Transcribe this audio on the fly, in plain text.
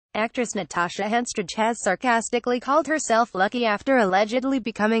Actress Natasha Henstridge has sarcastically called herself lucky after allegedly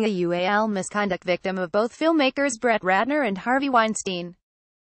becoming a UAL misconduct victim of both filmmakers Ratner and Harvey Weinstein.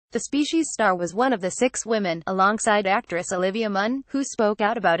 The Species star was one of the 6 women, alongside actress Olivia Munn, who spoke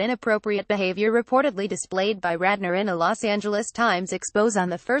out about inappropriate behavior reportedly displayed by Ratner in a Los Angeles Times expose on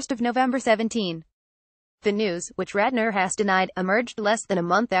the 1st of November 17. The news, which Ratner has denied, emerged less than a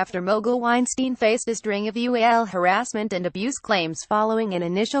month after mogul Weinstein faced a string of UAL harassment and abuse claims following an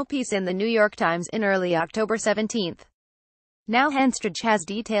initial piece in the New York Times in early October 17. Now Henstridge has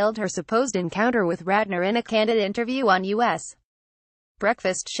detailed her supposed encounter with Ratner in a candid interview on U.S.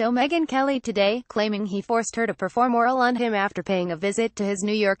 breakfast show Megyn Kelly Today, claiming he forced her to perform oral on him after paying a visit to his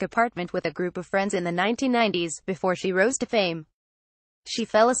New York apartment with a group of friends in the 1990s, before she rose to fame. She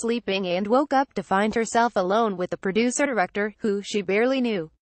fell asleep and woke up to find herself alone with the producer-director, who she barely knew.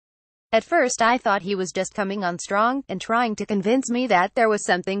 At first I thought he was just coming on strong, and trying to convince me that there was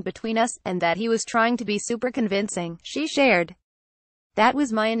something between us, and that he was trying to be super convincing, she shared. That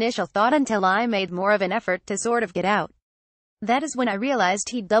was my initial thought until I made more of an effort to sort of get out. That is when I realized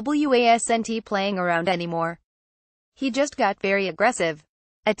he wasn't playing around anymore. He just got very aggressive.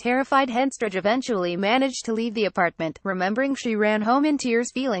 A terrified Henstridge eventually managed to leave the apartment, remembering she ran home in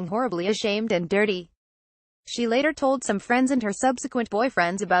tears feeling horribly ashamed and dirty. She later told some friends and her subsequent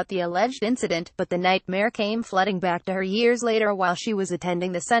boyfriends about the alleged incident, but the nightmare came flooding back to her years later while she was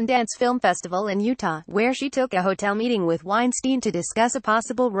attending the Sundance Film Festival in Utah, where she took a hotel meeting with Weinstein to discuss a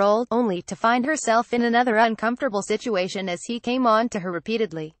possible role, only to find herself in another uncomfortable situation as he came on to her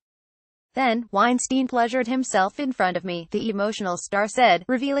repeatedly. Then, Weinstein pleasured himself in front of me, the emotional star said,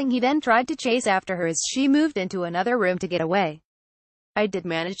 revealing he then tried to chase after her as she moved into another room to get away. I did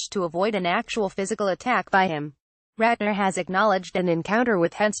manage to avoid an actual physical attack by him. Ratner has acknowledged an encounter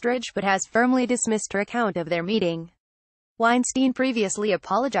with Henstridge but has firmly dismissed her account of their meeting. Weinstein previously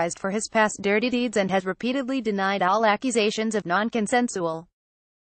apologized for his past dirty deeds and has repeatedly denied all accusations of non-consensual